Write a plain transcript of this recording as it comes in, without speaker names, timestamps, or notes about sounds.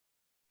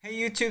Hey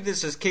YouTube,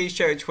 this is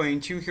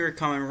KShow22 here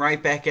coming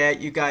right back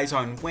at you guys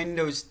on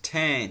Windows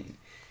 10.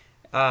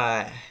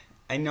 I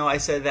know I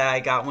said that I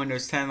got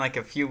Windows 10 like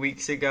a few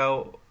weeks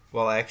ago.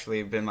 Well,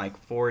 actually it's been like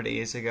 4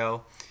 days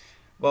ago.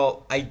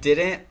 Well, I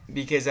didn't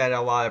because I had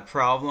a lot of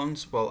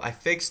problems. Well, I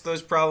fixed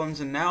those problems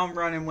and now I'm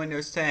running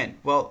Windows 10.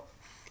 Well,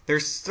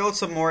 there's still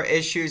some more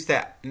issues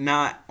that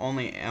not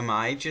only am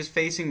I just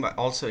facing, but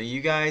also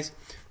you guys.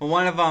 Well,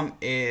 one of them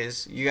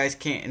is you guys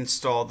can't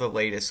install the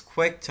latest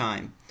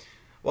Quicktime.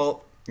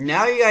 Well,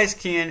 now you guys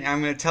can.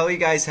 I'm going to tell you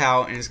guys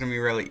how, and it's going to be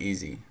really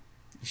easy.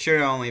 It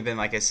should have only been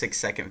like a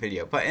 6-second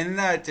video, but in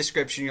the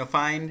description you'll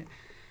find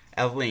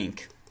a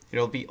link.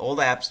 It'll be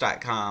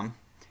oldapps.com,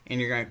 and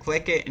you're going to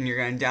click it, and you're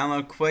going to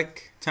download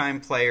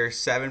QuickTime Player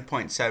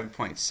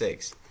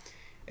 7.7.6.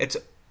 It's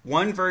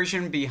one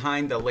version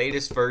behind the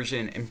latest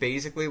version, and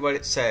basically what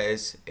it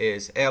says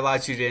is it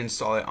allows you to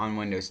install it on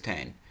Windows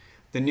 10.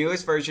 The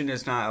newest version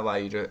does not allow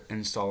you to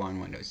install on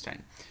Windows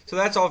 10. So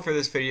that's all for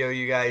this video,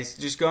 you guys.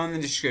 Just go in the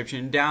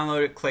description,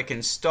 download it, click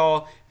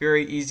install.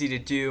 Very easy to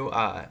do.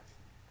 I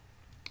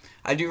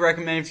do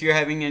recommend if you're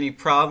having any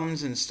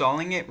problems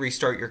installing it,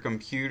 restart your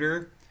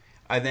computer.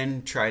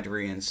 Then try to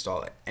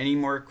reinstall it. Any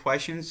more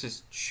questions,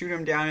 just shoot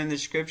them down in the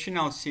description.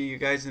 I'll see you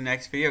guys in the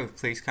next video.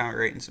 Please comment,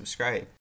 rate, and subscribe.